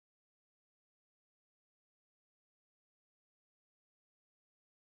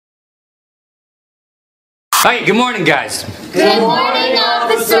Hey, good morning, guys. Good morning,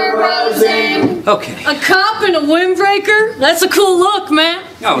 Officer Rosen. Okay. A cop and a windbreaker? That's a cool look, man.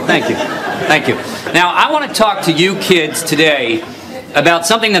 Oh, thank you. Thank you. Now, I want to talk to you kids today about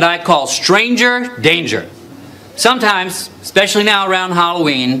something that I call stranger danger. Sometimes, especially now around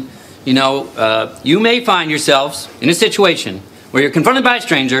Halloween, you know, you may find yourselves in a situation where you're confronted by a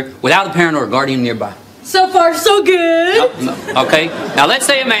stranger without a parent or a guardian nearby. So far, so good. Okay. Now, let's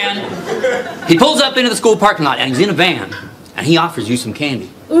say a man, he pulls up into the school parking lot and he's in a van and he offers you some candy.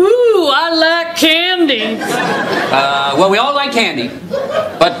 Ooh, I like candy. Well, we all like candy,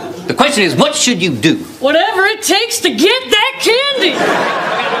 but the question is, what should you do? Whatever it takes to get that candy.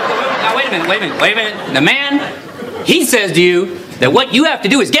 Now, wait a minute. The man, he says to you that what you have to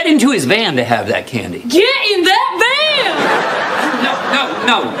do is get into his van to have that candy. Get in that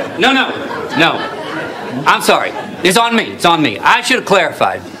No. I'm sorry. It's on me. It's on me. I should have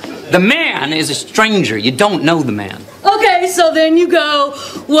clarified. The man is a stranger. You don't know the man. Okay, so then you go,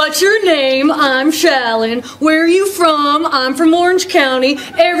 what's your name? I'm Shallon. Where are you from? I'm from Orange County.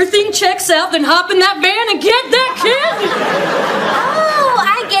 Everything checks out, then hop in that van and get that candy. Oh,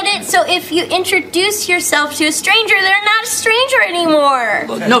 I get it. So if you introduce yourself to a stranger, they're not a stranger anymore.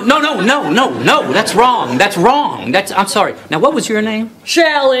 No. That's wrong. I'm sorry. Now, what was your name?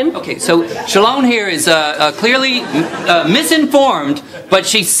 Shallon. Okay, so Shallon here is clearly misinformed, but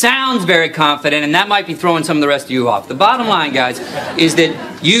she sounds very confident, and that might be throwing some of the rest of you off. The bottom line, guys, is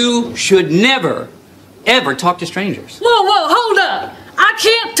that you should never, ever talk to strangers. Whoa, hold up. I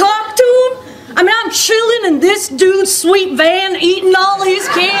can't talk to him? I mean, I'm chilling in this dude's sweet van, eating all his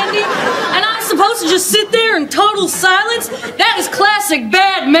candy, and I'm supposed to just sit there in total silence? That is classic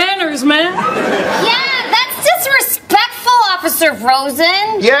bad manners, man. Yeah, that's disrespectful, Officer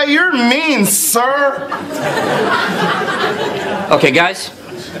Rosen. Yeah, you're mean, sir. Okay, guys,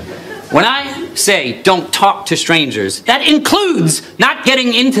 when I say don't talk to strangers, that includes not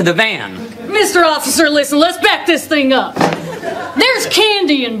getting into the van. Mr. Officer, listen, let's back this thing up. There's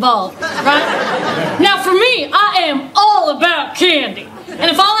candy involved, right? Now, for me, I am all about candy. And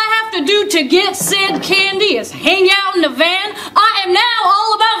if all I have to do to get said candy is hang out in a van, I am now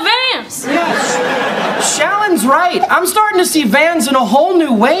all about vans. Yes. Shallon's right. I'm starting to see vans in a whole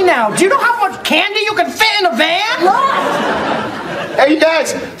new way now. Do you know how much candy you can fit in a van? Hey,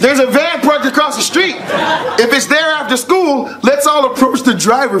 guys, there's a van parked across the street. If it's there after school, let's all approach the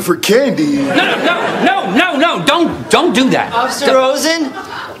driver for candy. No, don't do that. Officer Rosen,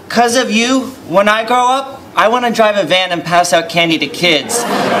 because of you, when I grow up, I want to drive a van and pass out candy to kids.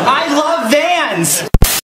 I love vans!